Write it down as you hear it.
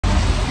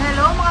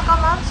mga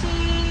kamamsi!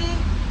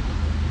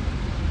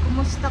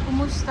 Kumusta,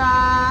 kumusta?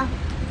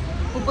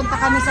 Pupunta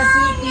kami sa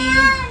city.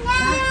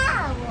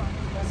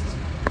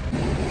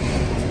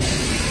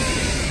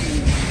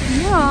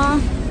 Yeah.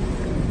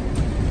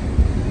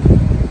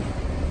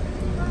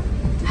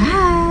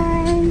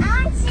 Hi! I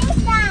want to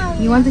sit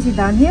down. You want to sit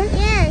down here?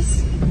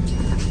 Yes.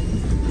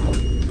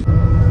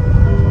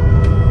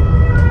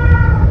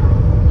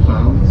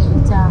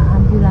 It's an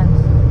ambulance.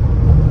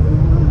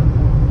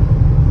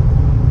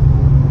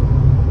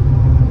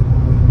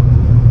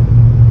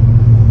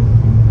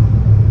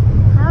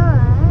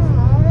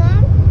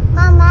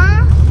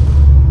 Mama,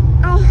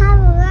 I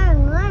have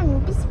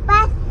one. This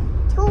bus,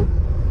 two.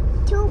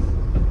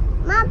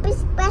 Mom,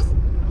 this bus,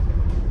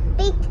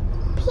 big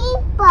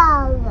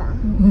people.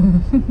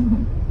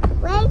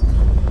 Wait,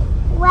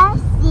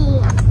 where's the?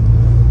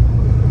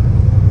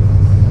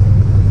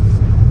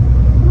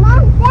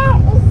 Mom, there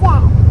is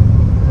it.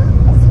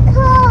 It's a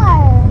car.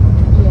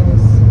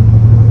 Yes.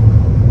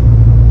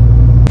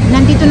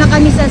 Nandito na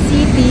kami sa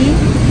city.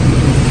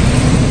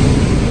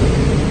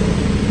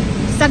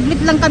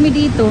 Saglit lang kami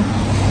dito.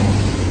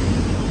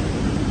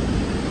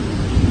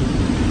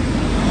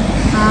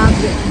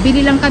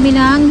 Bili lang kami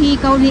ng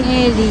hikaw ni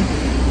Ellie.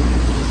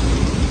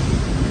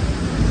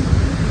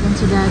 Yan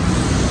si Daddy.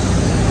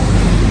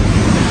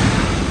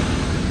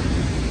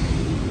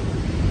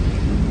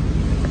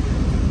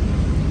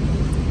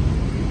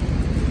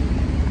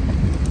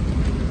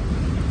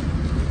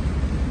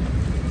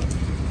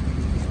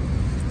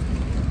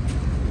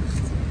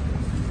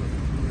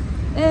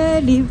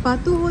 Ellie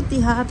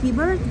Patuti, happy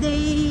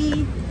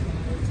birthday!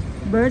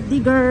 Birthday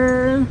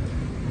girl!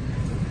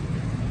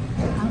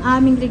 Ang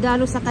aming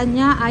regalo sa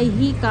kanya ay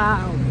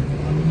hikaw.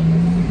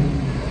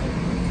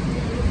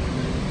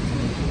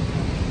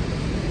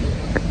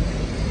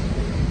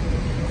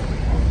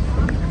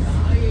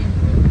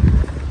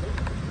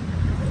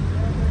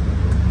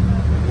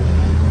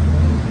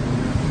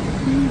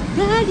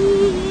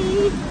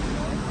 Daddy!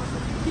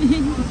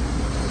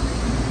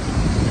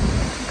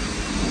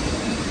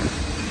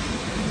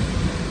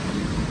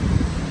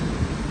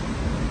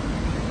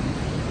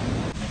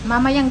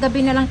 Mamayang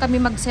gabi na lang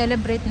kami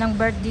mag-celebrate ng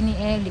birthday ni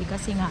Ellie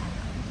kasi nga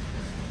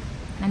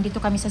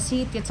nandito kami sa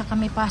city at saka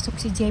may pasok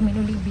si Jamie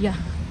and Olivia.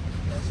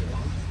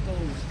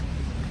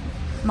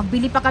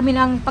 Magbili pa kami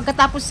ng,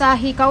 pagkatapos sa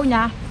hikaw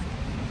niya,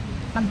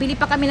 magbili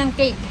pa kami ng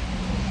cake.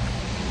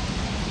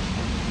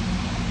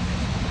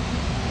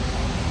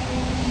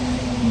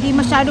 Hindi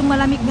masyadong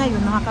malamig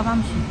ngayon mga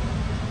kamamsi.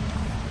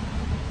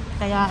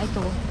 Kaya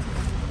ito,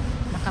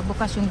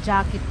 nakabukas yung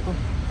jacket ko.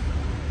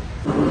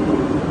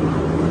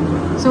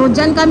 So,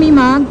 dyan kami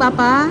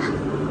magpapa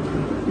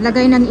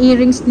lagay ng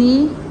earrings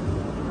ni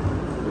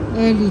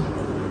Ellie.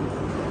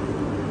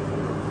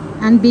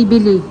 Ang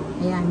bibili.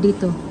 Ayan,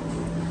 dito.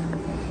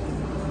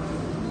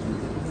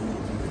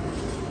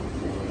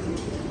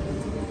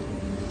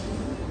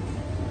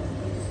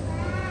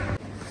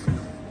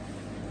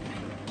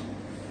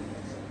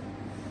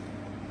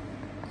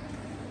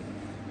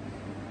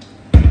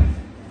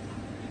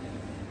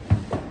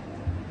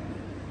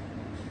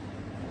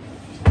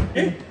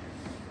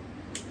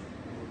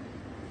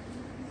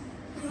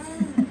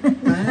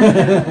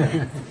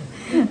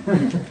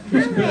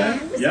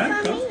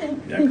 Yeah, come.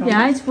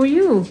 Yeah, it's for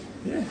you.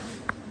 Yeah.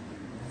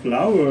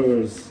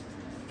 Flowers.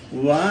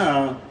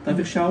 Wow. Darf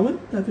ich schauen?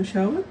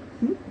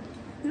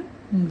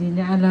 Hindi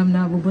na alam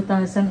na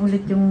bubutasan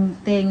ulit yung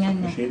tenga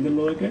niya. Schön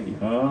schauen.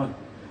 Ja.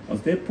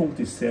 Also der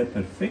Punkt ist sehr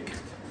perfekt.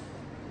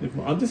 Auf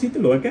der anderen Seite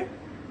schauen.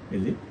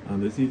 Ellie,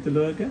 andere Seite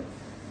schauen.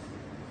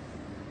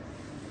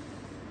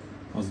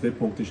 Also der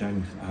Punkt ist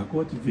eigentlich auch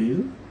gut,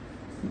 weil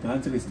da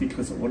hat sich ein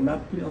dickeres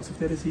Ohrläppchen als auf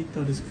dieser Seite.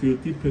 Und das Gefühl,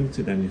 die Punkte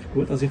sind eigentlich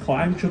gut. Also ich kann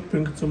eigentlich schon die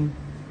Punkte zum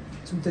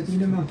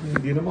Verdienen machen.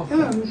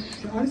 Ja,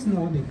 ist alles in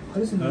Ordnung.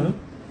 Alles in Ordnung.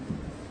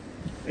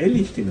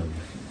 Ellie ist in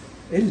Ordnung.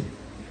 Ellie.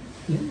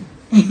 Ja.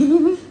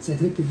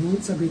 Seit heute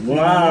Geburtstag.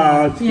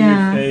 Wow,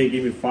 Yeah. hey,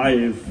 give me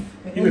 5.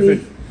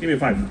 Give me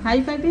 5.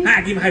 High five, babe?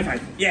 Ah, gib mir High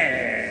Five.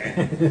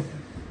 Yeah!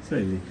 So,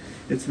 Ellie.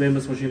 Jetzt werden wir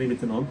es wahrscheinlich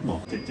miteinander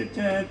machen. Tschät, tschät,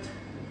 tschät.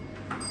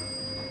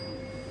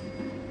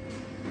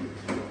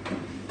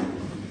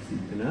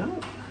 Genau.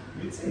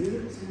 Ist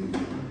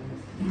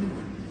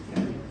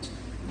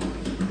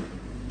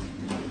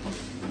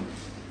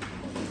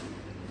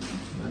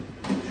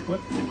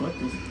gut, sieht gut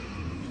aus.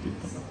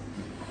 Stimmt aber.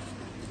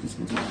 Das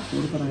muss ich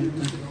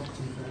vorbereiten.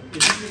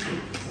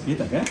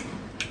 Wieder, gell?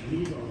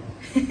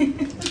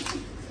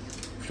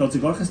 Versteht sie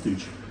gar kein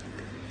Deutsch?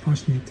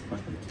 Fast nicht.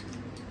 Fast nicht.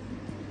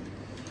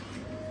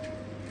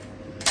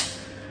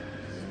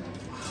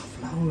 Wow,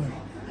 Flower.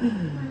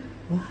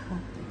 Wow.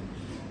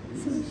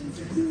 So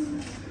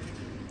schön.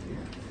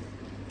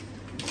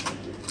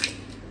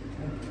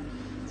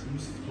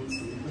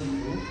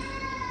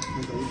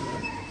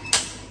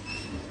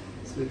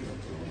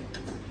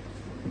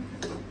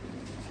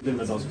 Wenn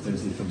wir das auf der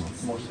Seite machen.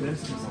 Machst du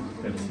das? Auf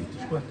der Seite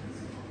ist gut.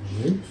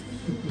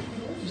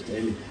 Das ist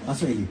Ellie.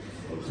 Also Ellie,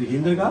 ein bisschen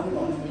hintergehen.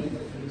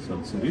 So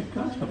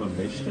zurückgehen, ist aber am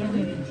besten.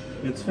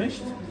 Jetzt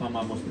fest.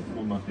 Mama muss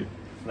man ein bisschen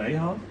frei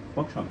haben.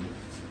 Mach schon.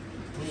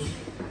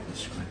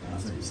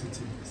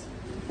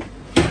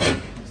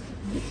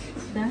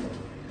 Da?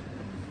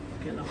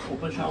 Okay, nach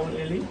oben schauen,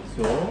 Ellie.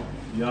 So.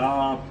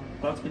 Ja,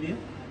 Platz bei dir.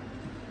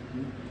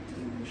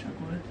 Schau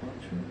gut,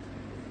 warte schön.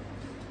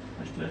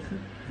 Hast du Löcher?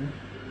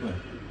 Gut.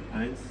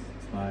 1,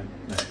 2,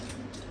 3.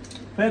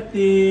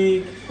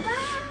 Fertig!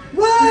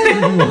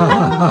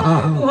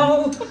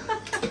 Wow!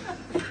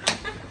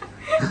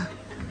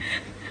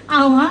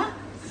 Awa?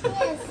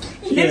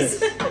 Yes.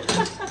 Yes.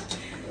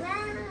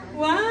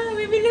 Wow,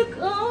 baby, look.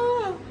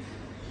 Oh.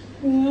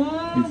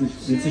 Wow.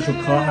 Wenn sie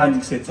schon gehabt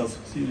hat, sieht es also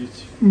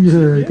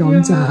Ja,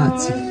 ganz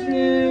herzig.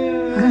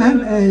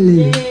 I'm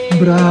Ellie.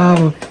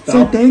 Bravo.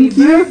 So, thank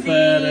you.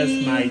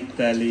 Feres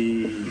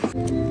Maitali.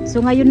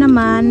 So ngayon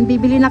naman,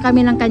 bibili na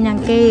kami ng kanyang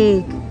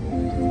cake.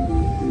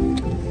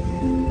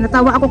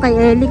 Natawa ako kay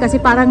Ellie kasi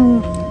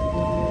parang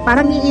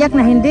iiyak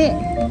na hindi.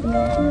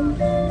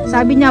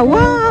 Sabi niya,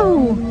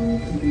 wow!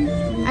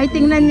 Ay,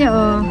 tingnan niyo,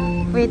 oh.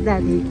 Wait,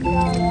 Daddy.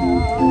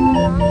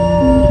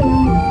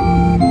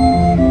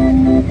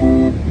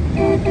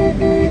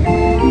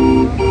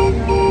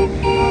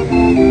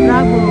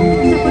 Bravo.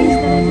 Isa pa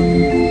yung talaga.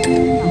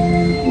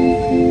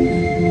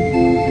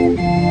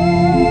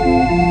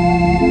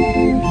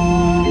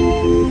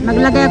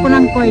 Maglagay ako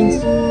ng coins.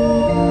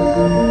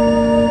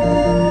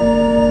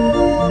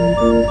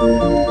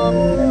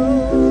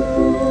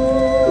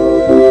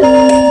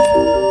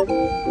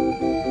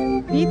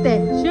 Dite,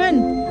 schön.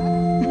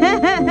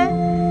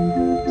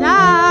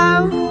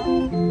 Ciao.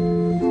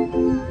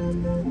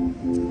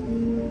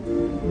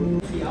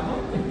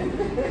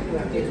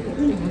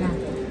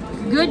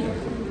 Good.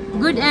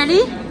 Good,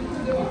 Ellie.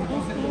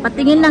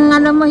 Patingin ng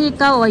ano mo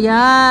hikaw.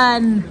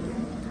 Ayan.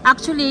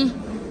 Actually,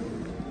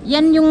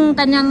 yan yung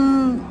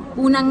kanyang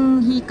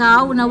unang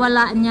hikaw na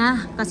wala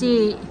niya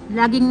kasi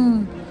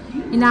laging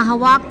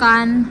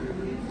hinahawakan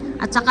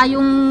at saka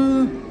yung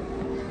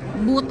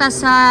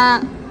butas sa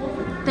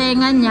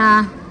tenga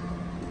niya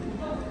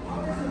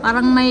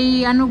parang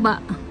may ano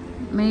ba,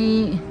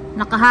 may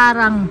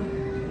nakaharang.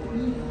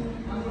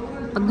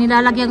 Pag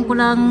nilalagyan ko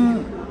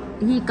lang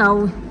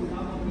hikaw,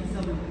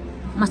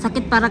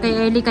 masakit para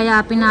kay Ellie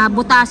kaya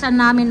pinabutasan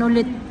namin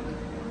ulit.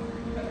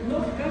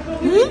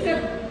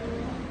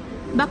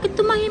 Bakit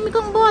tumahimik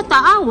ang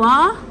bata?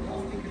 Awa?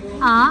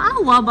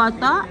 Awa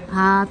bata?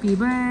 Happy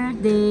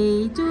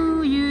birthday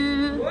to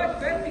you.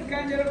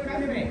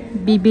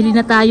 Bibili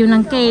na tayo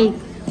ng cake.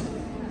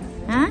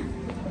 Ha?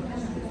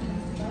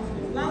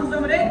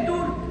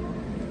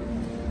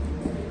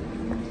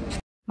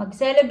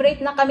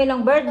 Mag-celebrate na kami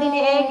ng birthday ni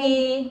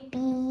Ellie.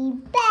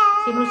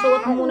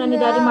 Sinusuot mo muna ni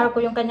Daddy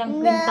Marco yung kanyang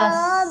kwintas.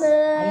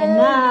 Ayan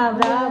na,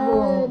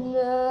 bravo.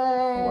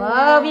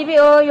 Wow, baby,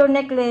 oh, your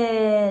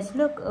necklace.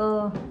 Look,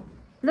 oh.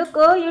 Look,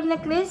 oh, your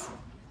necklace.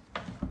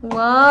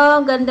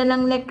 Wow, ganda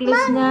ng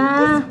necklace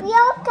niya.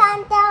 Pure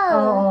candle.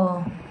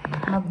 Oo.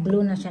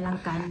 Mag-blue na siya ng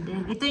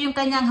candle. Ito yung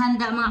kanyang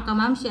handa, mga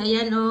kamamsi.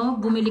 Ayan,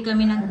 oh. Bumili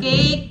kami ng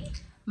cake.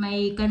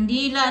 May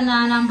kandila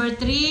na number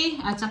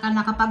 3. At saka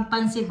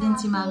nakapagpansit din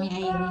si Mami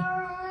Airy.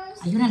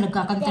 Ayun na,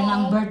 nagkakanta na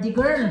ang birthday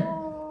girl.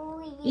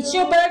 It's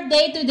your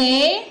birthday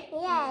today?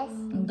 Yes.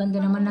 Ang ganda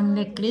naman ng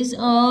necklace.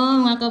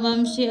 Oh, mga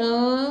kamamsi,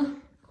 oh.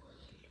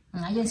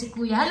 Ayan si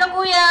Kuya. Hello,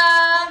 Kuya!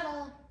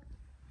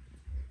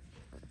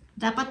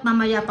 Dapat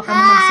mamaya pa kami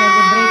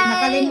mag-celebrate.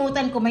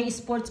 Nakalimutan ko, may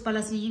sports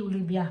pala si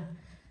Olivia.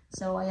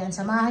 So, ayan,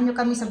 samahan nyo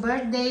kami sa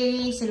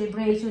birthday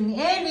celebration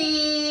ni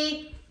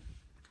Ellie.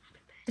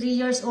 3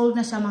 years old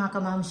na siya, mga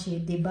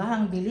kamamshi. Diba?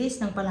 Ang bilis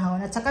ng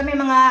panahon. At saka may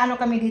mga ano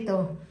kami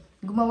dito.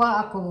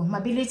 Gumawa ako.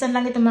 Mabilisan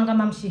lang ito, mga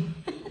kamamshi.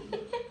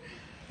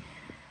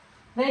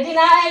 Ready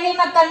na, Ellie,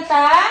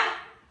 magkanta?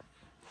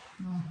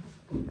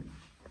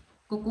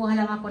 Kukuha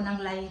lang ako ng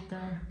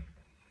lighter.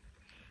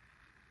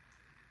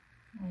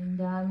 Ang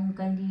daming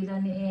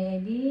kandila ni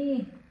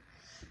Ellie.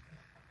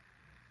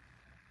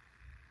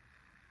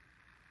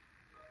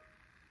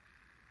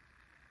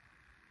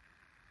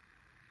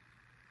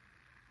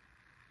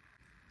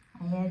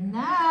 Ayan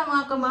na,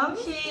 mga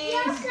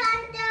kamamshis.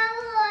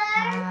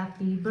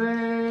 Happy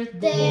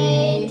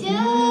birthday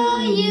to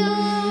you.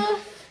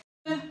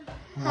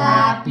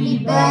 Happy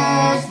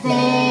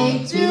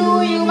birthday to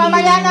you.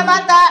 Mamaya na,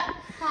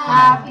 bata.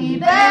 Happy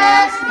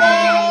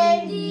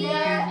birthday,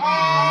 dear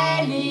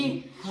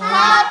Ellie.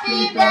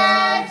 Happy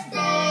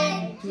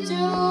birthday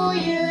to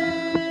you.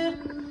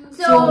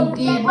 Zum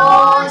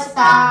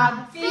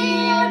Geburtstag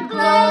viel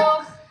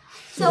Glück.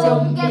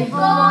 Zum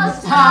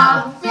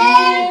Geburtstag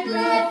viel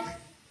Glück.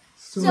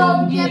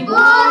 Zum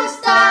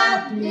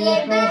Geburtstag,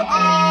 liebe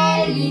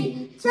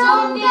Ellie.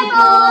 Zum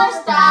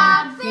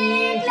Geburtstag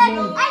viel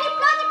Glück. Ellie,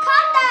 blow the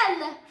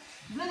candle.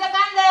 Blow the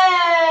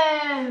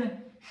candle.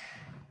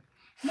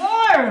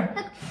 More.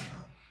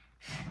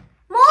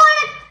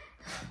 More.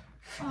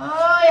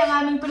 Ay,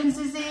 ang aming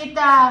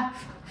prinsesita.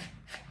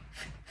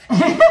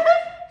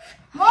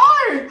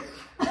 More!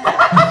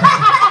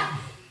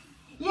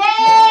 Yay!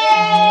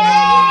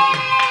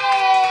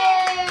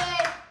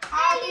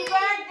 Happy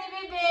birthday,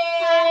 baby!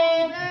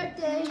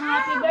 Birthday.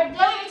 Happy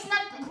birthday! It's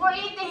not for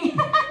eating.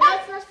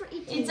 That's not for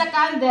eating. It's a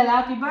candle.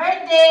 Happy birthday.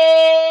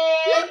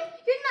 birthday! Look,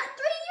 you're not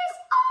 3 years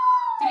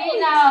old. 3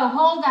 now.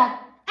 Hold that.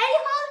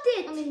 Ellie, hold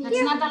it.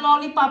 That's not a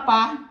lollipop,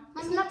 ah.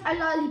 It's not a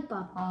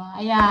lollipop. Oh,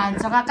 ayan.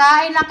 So,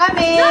 kakain na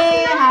kami.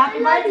 That's not Happy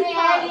a birthday,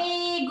 lollipop.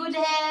 Ellie. Good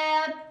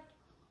health.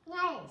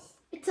 Nice.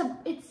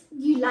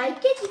 You like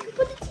it? You can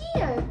put it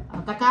here.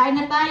 Oh, kakain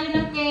na tayo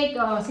ng cake.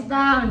 Oh, sit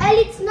down.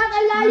 Ellie, it's not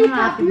a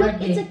lollipop. Happy Look,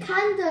 birthday. it's a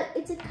candle.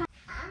 It's a candle.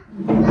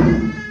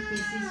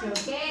 This is your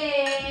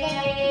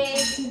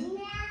cake. Nice.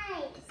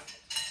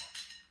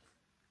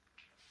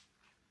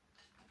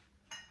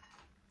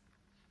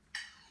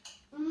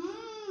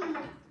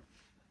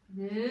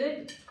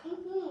 Good.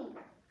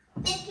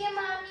 Thank you,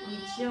 Mommy.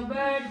 It's your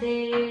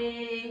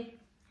birthday.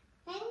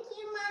 Thank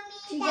you, Mommy.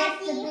 She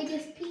gets the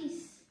biggest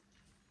piece.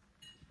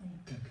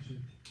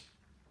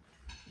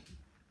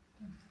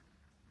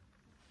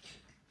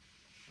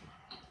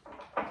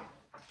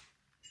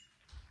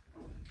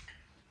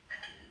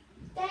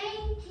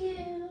 Thank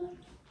you.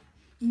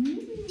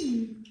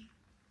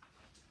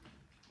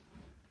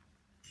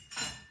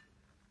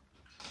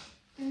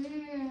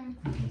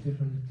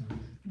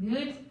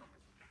 Good.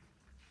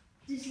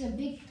 This is a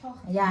big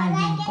talk.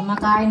 Ayan,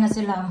 kumakain na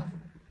sila.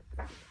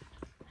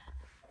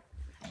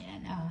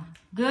 Ayan, oh.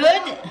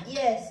 Good.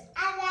 Yes.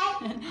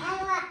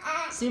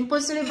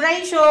 Simple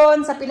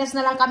celebration. Sa Pinas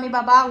na lang kami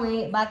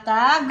babawi.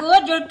 Bata,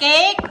 good. Your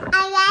cake.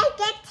 I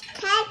like it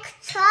cake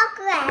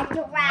chocolate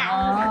round.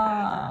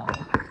 Wow.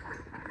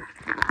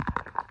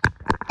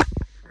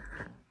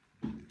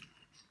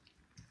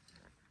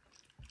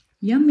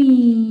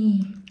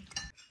 Yummy.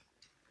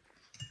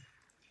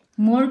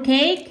 More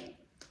cake?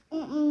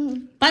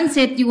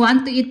 Pancit. You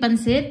want to eat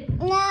pancit?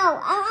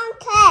 No, I'm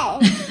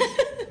okay.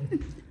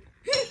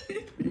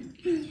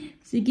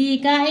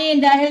 Sige, kain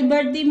dahil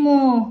birthday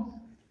mo.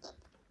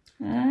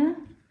 Ha?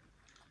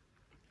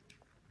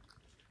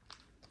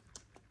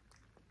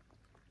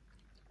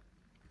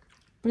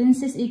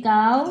 Princess,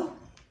 ikaw?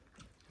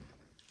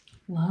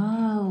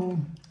 Wow.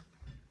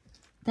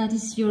 That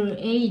is your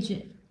age.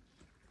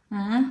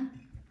 Ha?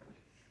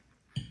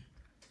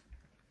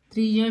 3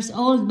 years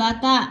old,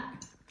 bata.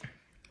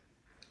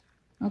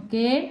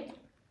 Okay?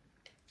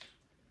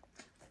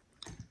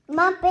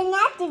 Mom,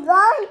 not the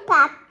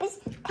lollipop. It's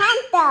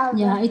candle.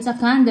 Yeah, it's a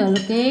candle,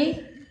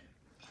 okay?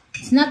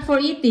 It's not for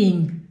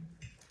eating.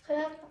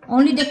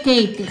 Only the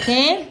cake,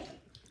 okay?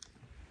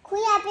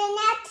 Kuya,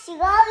 not the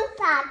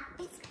lollipop.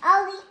 It's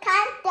only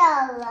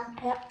candle.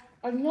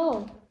 I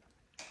know.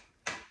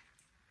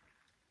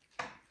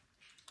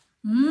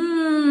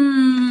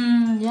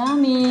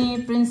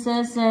 Yummy,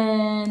 princess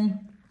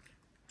and...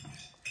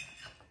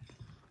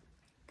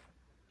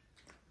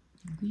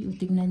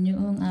 Tingnan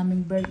nyo ang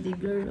aming birthday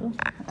girl, oh.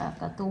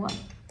 Nakakatuwa.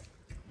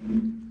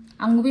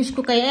 Ang wish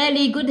ko kay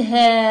Ellie, good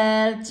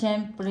health,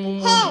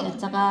 syempre.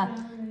 At saka,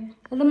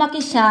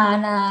 lumaki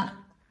siya na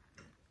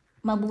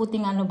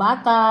mabuting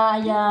bata,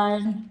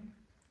 ayan.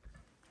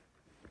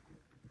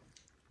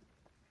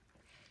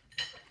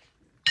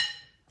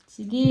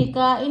 Sige,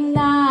 kain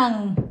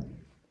lang.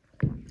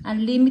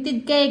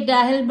 Unlimited cake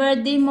dahil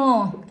birthday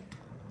mo.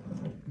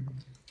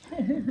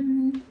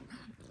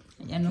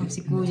 Ayan o,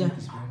 si Kuya.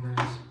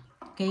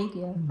 Cake,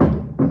 yeah.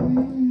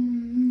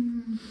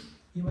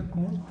 You want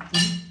more?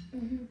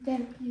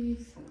 Then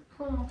please.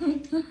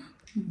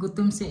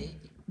 Gutom si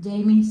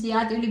Jamie. Si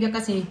Ate Olivia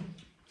kasi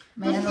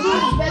may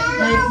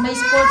may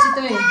sports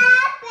ito eh.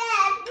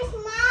 It's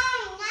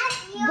mine, not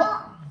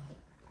yours.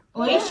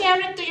 O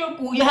share it to your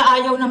kuya.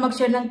 Ayaw na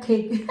mag-share ng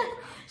cake.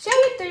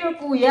 Share it to your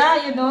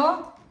kuya, you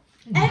know?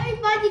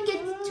 Everybody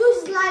gets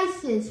 2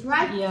 slices,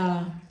 right?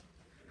 Yeah.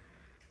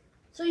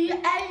 So you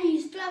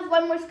still have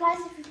 1 more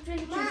slice if you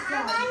drink your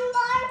slice. I want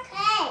more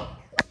cake.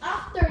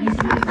 After you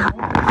drink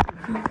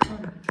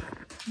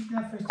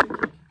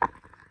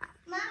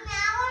Mommy,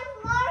 I want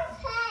more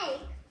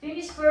cake.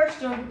 Finish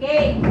first your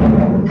cake. I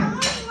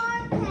want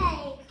more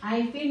cake.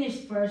 I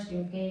finished first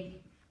your cake.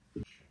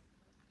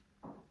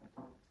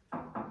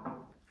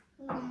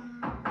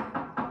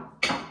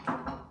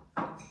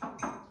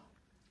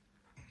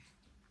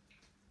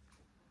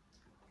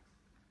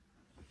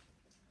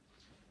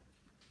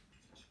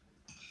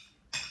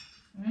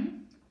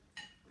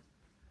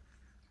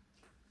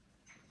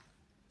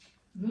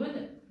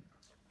 Good.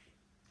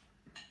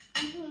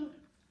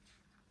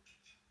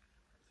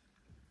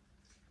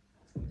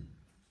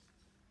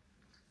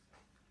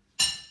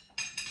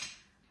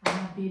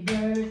 Happy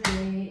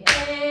birthday,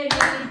 Ellie.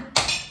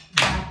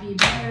 Happy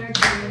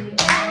birthday,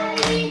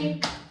 Ellie.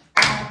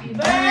 Happy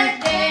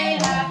birthday,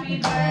 happy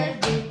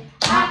birthday,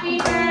 happy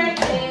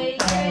birthday,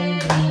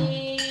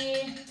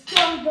 Ellie.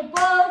 From the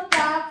boat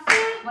up,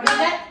 What is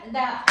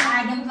that?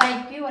 I don't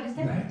like you. What is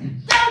that?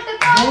 from the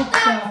boat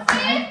up,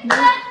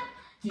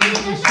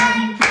 Jesus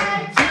shine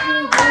bright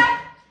to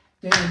bright.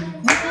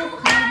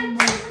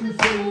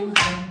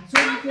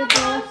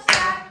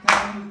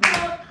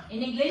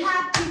 In English?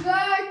 Happy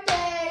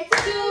birthday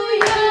to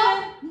you.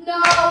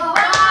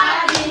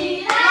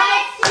 Nobody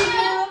likes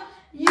you.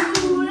 You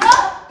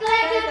look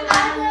like an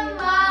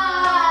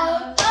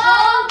animal. Go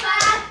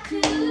back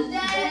to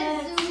the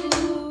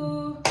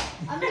zoo.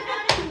 I'm not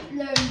gonna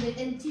learn it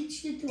and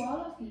teach it to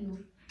all of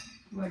you.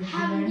 Where did you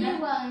Have learn new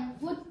that? one,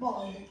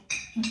 football.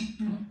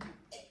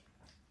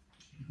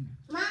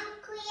 Mom,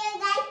 could you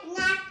guys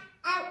knock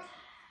out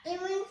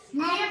even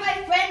Me and my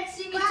friends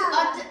sing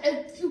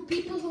it to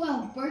people who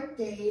have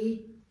birthday.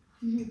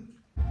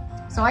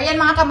 So ayan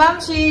mga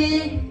kabamshi.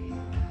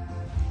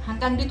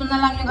 Hanggang dito na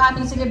lang yung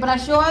ating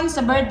selebrasyon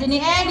sa birthday ni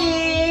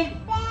Ellie.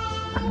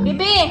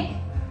 Bibi!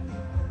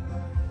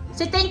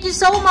 Say thank you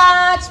so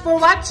much for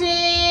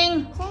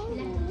watching.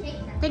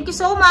 Thank you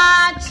so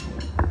much.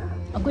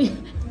 Ako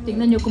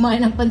tingnan nyo kumain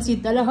ng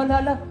pansit. Hala,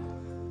 hala, hala.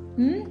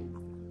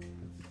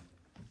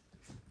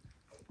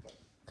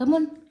 Come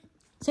on.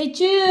 Say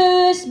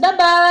cheers.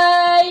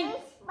 Bye-bye.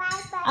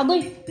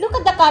 Agoy, look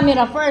at the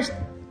camera first.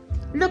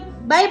 Look,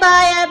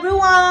 bye-bye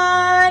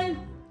everyone.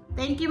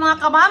 Thank you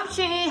mga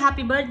kabamshi.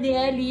 Happy birthday,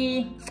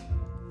 Ellie.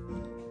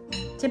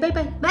 Say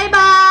bye-bye.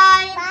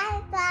 Bye-bye.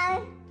 bye-bye?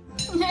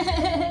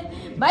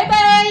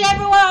 Bye-bye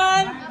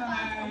everyone.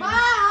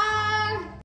 Bye!